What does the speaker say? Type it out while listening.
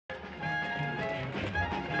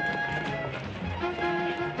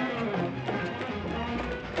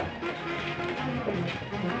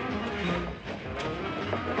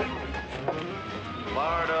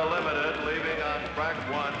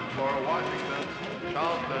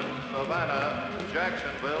Charleston, Savannah,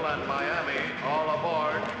 Jacksonville, and Miami. All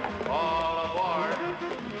aboard. All aboard.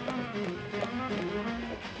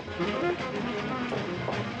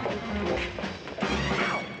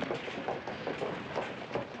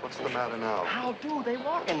 What's the matter now? How do they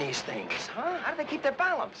walk in these things, huh? How do they keep their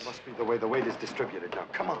balance? Must be the way the weight is distributed. Now,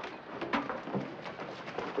 come on.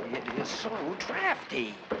 It is so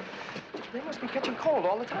drafty. They must be catching cold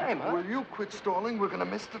all the time, huh? Will you quit stalling? We're gonna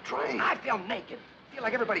miss the train. I feel naked. I feel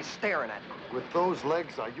like everybody's staring at me. With those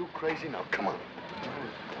legs, are you crazy? Now, come on.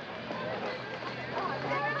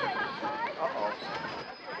 Uh-oh.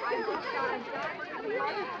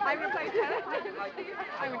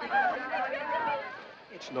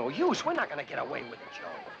 It's no use. We're not gonna get away with it, Joe.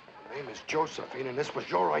 Her name is Josephine, and this was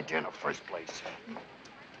your idea in the first place.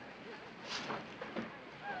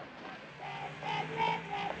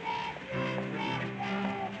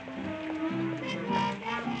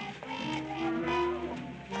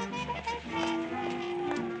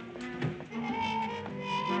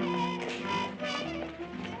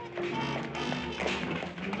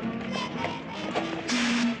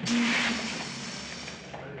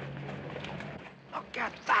 Look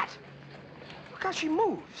at that. Look how she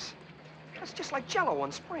moves. That's just like Jell-O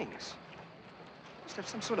on springs. Must have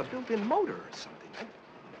some sort of built-in motor or something.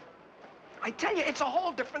 I tell you, it's a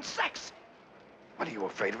whole different sex. What are you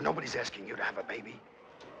afraid of? Nobody's asking you to have a baby.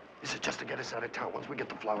 This is just to get us out of town. Once we get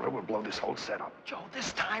to Florida, we'll blow this whole setup. Joe,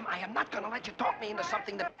 this time I am not gonna let you talk me into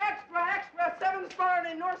something that... Extra, 7th floor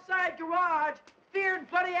in North Side Garage. Feared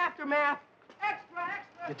bloody aftermath. Extra.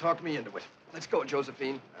 You talked me into it. Let's go,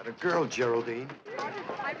 Josephine. At a girl, Geraldine.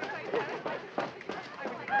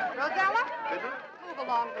 Rosella? Move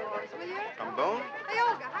along, Dolores, will you? Trombone? Hey,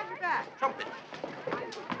 Olga, how's your back? Trumpet.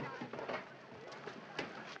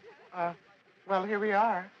 Well, here we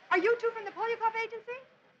are. Are you two from the Polio Club agency?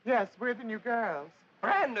 Yes, we're the new girls.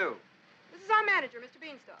 Brand new. This is our manager, Mr.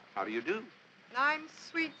 Beanstalk. How do you do? And I'm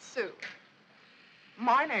Sweet Sue.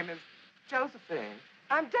 My name is Josephine.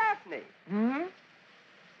 I'm Daphne. Hmm?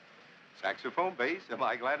 Saxophone, bass. Am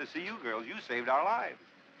I glad to see you girls. You saved our lives.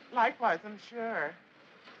 Likewise, I'm sure.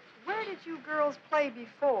 Where did you girls play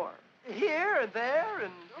before? Here, there,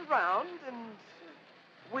 and around, and...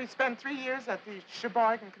 We spent 3 years at the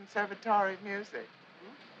Sheboygan Conservatory of Music.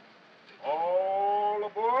 All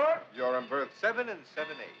aboard. You're on berth 7 and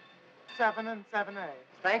 7A. 7 and 7A.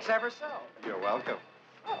 Thanks ever so. You're welcome.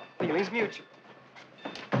 Oh, feelings mutual.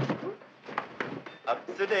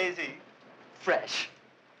 Up to Daisy. Fresh.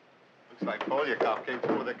 Looks like Poliakoff came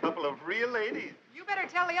through with a couple of real ladies. You better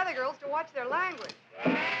tell the other girls to watch their language.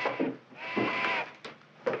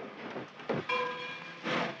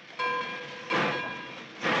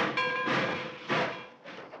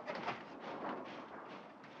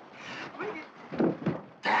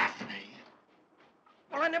 Daphne!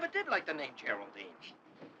 Well, I never did like the name Geraldine.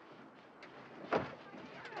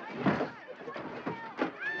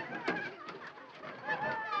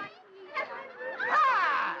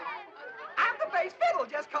 Hi! I'm the bass fiddle.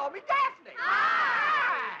 Just call me Daphne.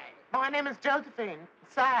 Hi! My name is Josephine.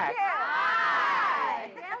 Sax.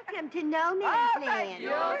 Hi! Welcome to No Man's Oh, Land. thank you.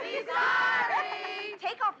 You'll be sorry.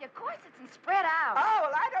 Take off your corsets and spread out. Oh,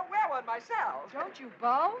 well, I don't wear one myself. Don't you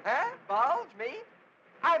bulge? Huh? Bulge, me?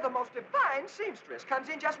 I have the most divine seamstress. Comes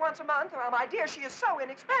in just once a month. Well, my dear, she is so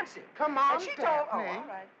inexpensive. Come on, And she told... Oh, Daphne. all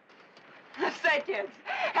right. Say, kids,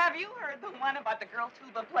 have you heard the one about the girl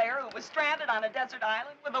tuba player who was stranded on a desert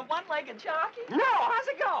island with a one-legged jockey? No, how's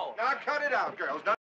it go? Now, cut it out, girls.